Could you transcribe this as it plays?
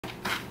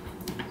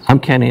I'm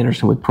Ken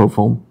Anderson with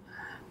Profoam.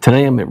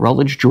 Today I'm at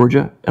Rutledge,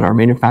 Georgia at our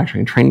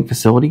manufacturing training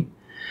facility.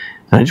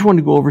 And I just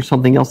wanted to go over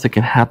something else that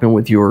can happen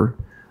with your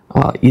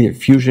either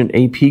Fusion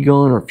AP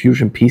gun or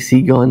Fusion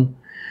PC gun,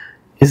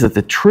 is that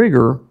the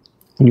trigger,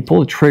 when you pull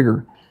the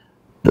trigger,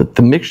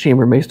 the mix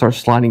chamber may start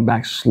sliding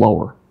back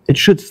slower. It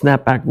should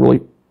snap back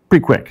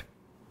pretty quick,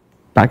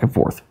 back and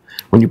forth,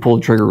 when you pull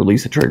the trigger,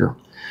 release the trigger.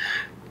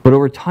 But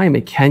over time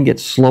it can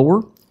get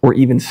slower or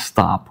even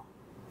stop.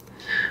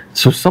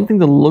 So something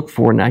to look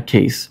for in that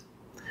case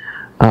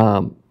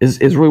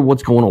is really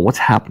what's going on, what's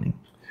happening.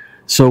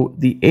 So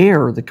the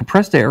air, the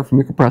compressed air from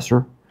your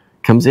compressor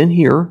comes in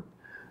here,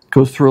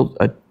 goes through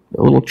a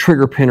little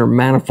trigger pin or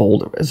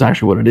manifold is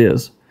actually what it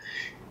is.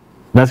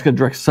 That's going to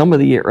direct some of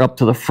the air up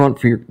to the front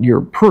for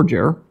your purge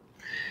air.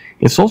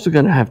 It's also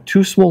going to have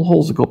two small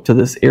holes that go up to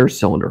this air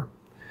cylinder,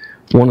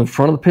 one in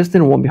front of the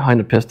piston and one behind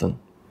the piston.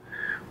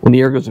 When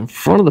the air goes in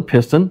front of the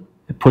piston,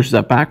 it pushes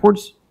that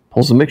backwards,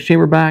 pulls the mix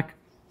chamber back,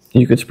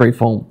 and you can spray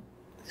foam.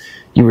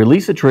 You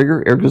release the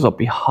trigger, air goes up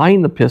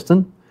behind the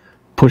piston,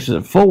 pushes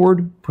it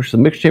forward, pushes the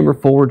mix chamber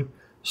forward,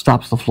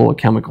 stops the flow of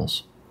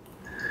chemicals.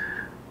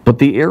 But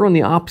the air on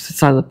the opposite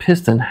side of the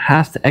piston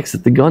has to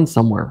exit the gun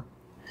somewhere.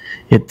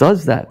 It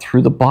does that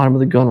through the bottom of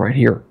the gun right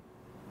here.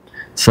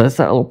 So that's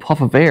that little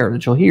puff of air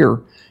that you'll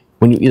hear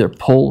when you either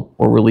pull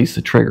or release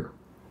the trigger.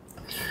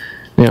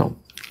 Now,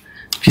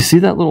 if you see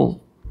that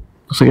little,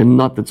 looks like a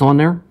nut that's on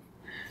there,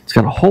 it's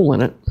got a hole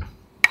in it.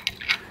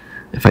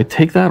 If I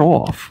take that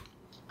off,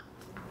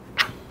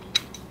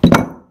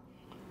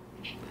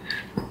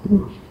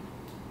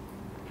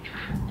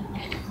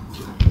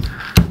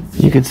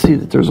 you can see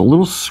that there's a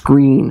little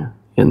screen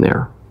in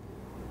there.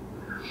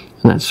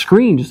 And that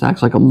screen just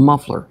acts like a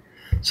muffler.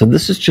 So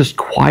this is just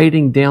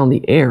quieting down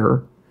the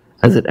air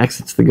as it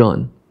exits the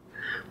gun.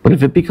 But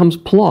if it becomes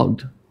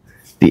plugged,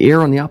 the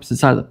air on the opposite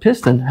side of the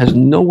piston has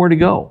nowhere to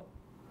go.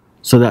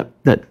 So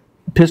that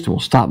piston will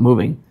stop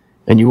moving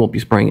and you won't be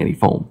spraying any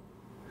foam.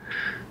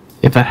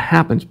 If that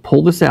happens,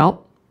 pull this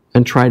out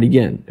and try it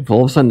again. If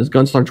all of a sudden this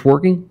gun starts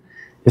working,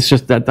 it's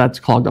just that's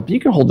clogged up. You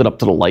can hold it up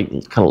to the light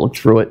and kind of look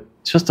through it.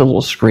 It's just a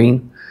little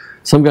screen.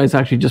 Some guys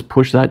actually just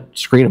push that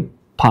screen and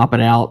pop it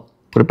out,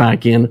 put it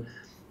back in.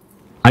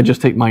 I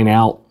just take mine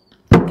out,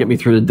 get me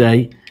through the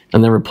day,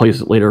 and then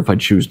replace it later if I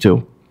choose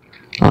to.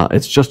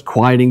 It's just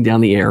quieting down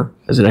the air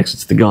as it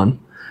exits the gun,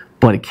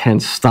 but it can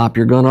stop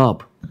your gun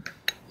up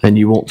and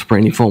you won't spray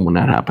any foam when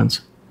that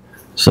happens.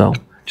 So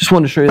just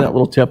wanted to show you that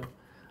little tip.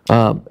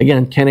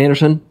 Again, Ken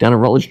Anderson down in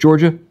Rutledge,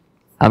 Georgia.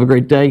 Have a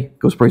great day.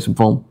 Go spray some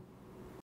foam.